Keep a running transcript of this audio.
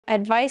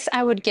Advice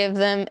I would give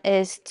them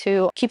is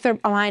to keep their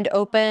mind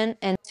open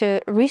and to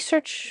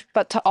research,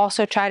 but to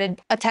also try to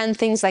attend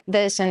things like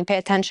this and pay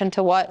attention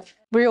to what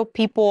real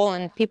people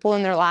and people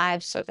in their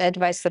lives, so the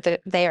advice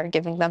that they are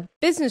giving them.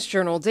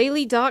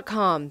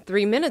 BusinessJournalDaily.com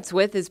 3 Minutes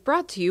With is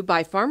brought to you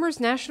by Farmers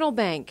National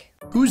Bank.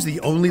 Who's the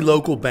only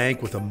local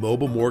bank with a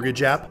mobile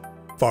mortgage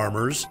app?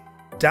 Farmers.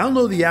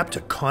 Download the app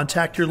to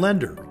contact your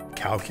lender,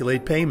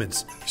 calculate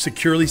payments,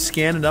 securely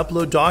scan and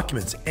upload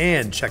documents,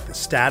 and check the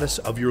status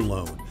of your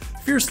loan.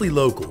 Fiercely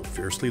local,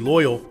 fiercely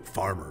loyal,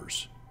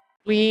 Farmers.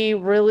 We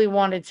really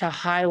wanted to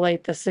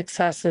highlight the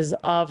successes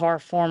of our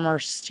former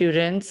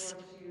students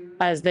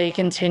as they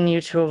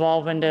continue to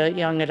evolve into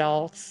young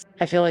adults.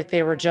 I feel like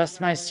they were just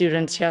my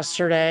students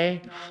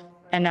yesterday,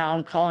 and now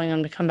I'm calling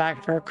them to come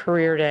back for a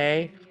career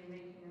day.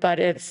 But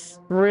it's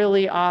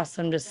really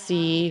awesome to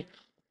see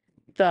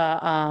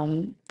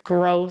the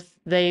growth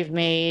they've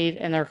made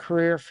in their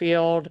career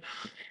field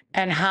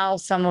and how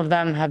some of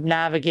them have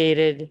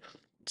navigated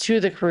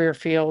to the career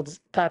fields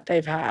that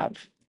they've had.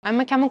 I'm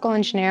a chemical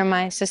engineer.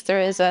 My sister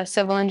is a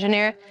civil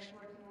engineer,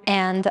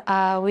 and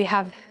we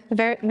have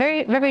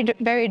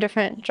very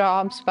different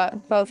jobs,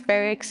 but both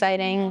very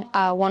exciting.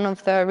 One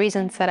of the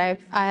reasons that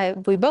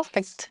we both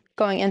picked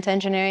going into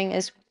engineering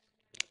is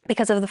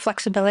because of the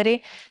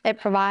flexibility it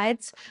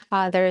provides.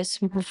 There's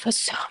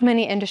so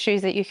many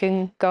industries that you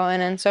can go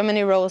in and so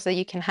many roles that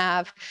you can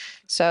have.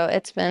 So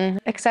it's been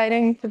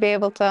exciting to be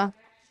able to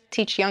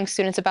teach young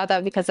students about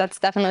that, because that's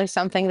definitely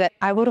something that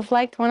I would have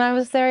liked when I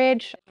was their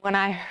age. When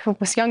I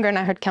was younger and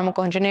I heard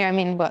chemical engineer, I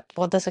mean,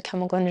 what does a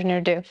chemical engineer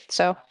do?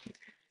 So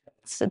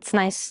it's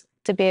nice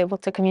to be able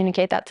to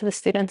communicate that to the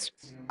students.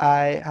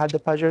 I had the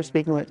pleasure of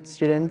speaking with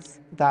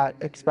students that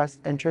expressed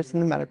interest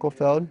in the medical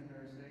field.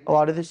 A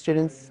lot of the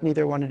students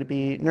neither wanted to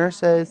be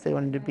nurses, they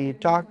wanted to be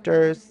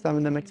doctors. Some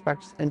of them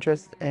expressed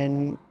interest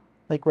in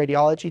like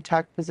radiology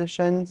tech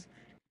positions.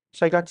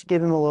 So I got to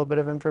give them a little bit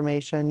of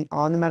information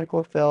on the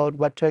medical field,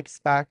 what to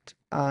expect.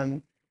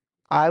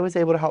 I was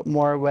able to help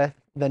more with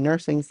the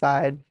nursing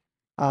side,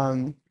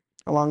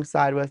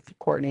 alongside with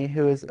Courtney,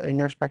 who is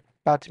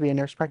about to be a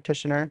nurse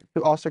practitioner,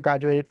 who also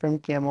graduated from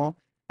Campbell.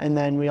 And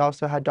then we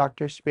also had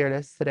Dr.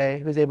 Spiritus today,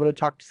 who was able to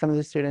talk to some of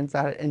the students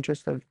that had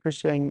interest of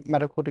pursuing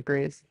medical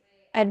degrees.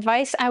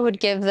 Advice I would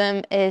give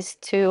them is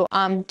to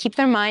keep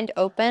their mind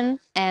open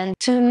and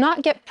to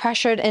not get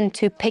pressured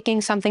into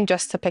picking something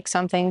just to pick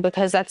something,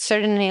 because that's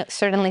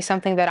certainly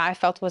something that I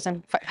felt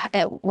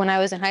when I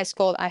was in high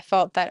school. I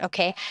felt that,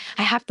 okay,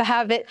 I have to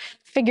have it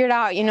figured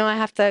out, I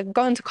have to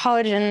go into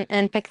college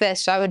and pick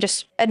this. So I would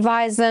just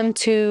advise them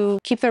to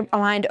keep their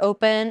mind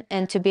open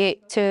and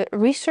to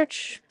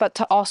research, but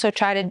to also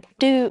try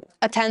to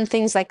attend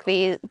things like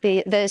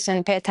this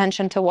and pay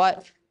attention to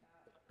what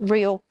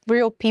real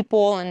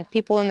people and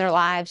people in their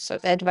lives, so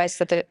the advice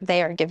that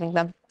they are giving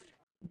them.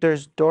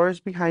 There's doors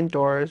behind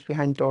doors,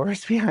 behind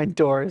doors, behind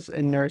doors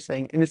in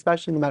nursing, and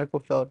especially in the medical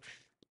field.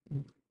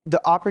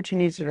 The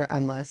opportunities are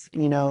endless.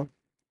 You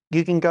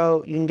can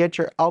get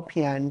your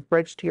LPN,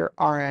 bridge to your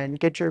RN,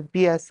 get your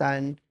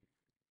BSN,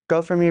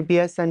 go from your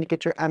BSN to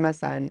get your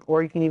MSN,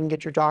 or you can even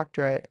get your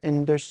doctorate.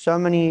 And there's so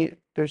many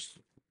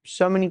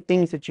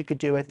things that you could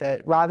do with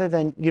it, rather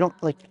than you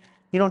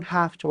don't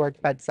have to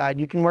work bedside.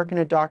 You can work in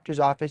a doctor's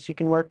office. You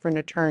can work for an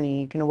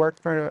attorney. You can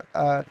work for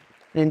an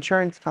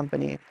insurance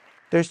company.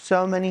 There's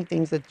so many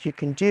things that you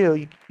can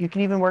do. You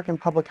can even work in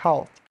public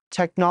health.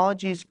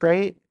 Technology is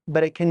great,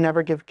 but it can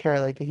never give care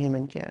like a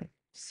human can.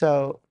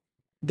 So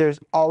there's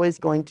always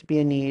going to be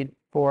a need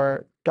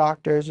for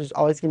doctors. There's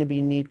always going to be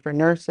a need for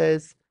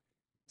nurses.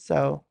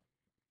 So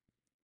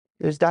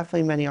there's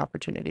definitely many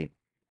opportunity.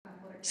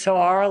 So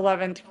our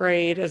 11th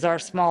grade is our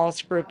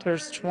smallest group.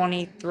 There's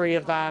 23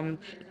 of them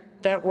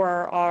that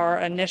were our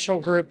initial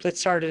group that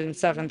started in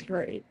 7th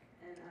grade.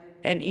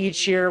 And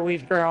each year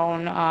we've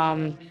grown.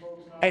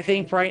 I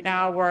think right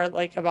now we're at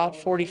like about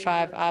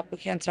 45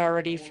 applicants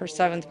already for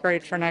 7th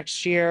grade for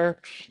next year.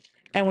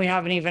 And we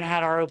haven't even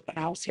had our open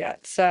house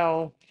yet.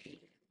 So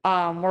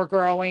we're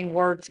growing,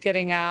 word's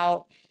getting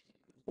out.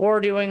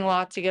 We're doing a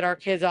lot to get our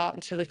kids out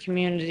into the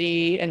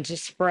community and to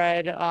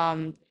spread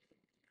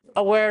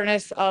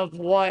awareness of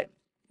what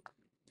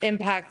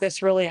impact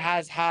this really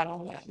has had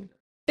on them.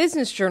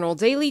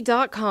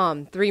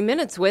 BusinessJournalDaily.com 3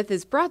 Minutes With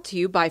is brought to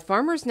you by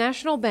Farmers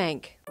National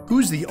Bank.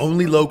 Who's the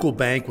only local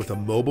bank with a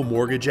mobile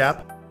mortgage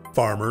app?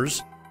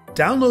 Farmers.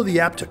 Download the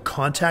app to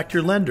contact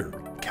your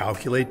lender,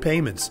 calculate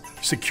payments,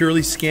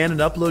 securely scan and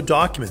upload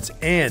documents,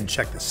 and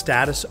check the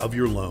status of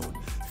your loan.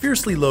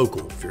 Fiercely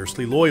local,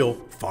 fiercely loyal,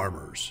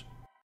 Farmers.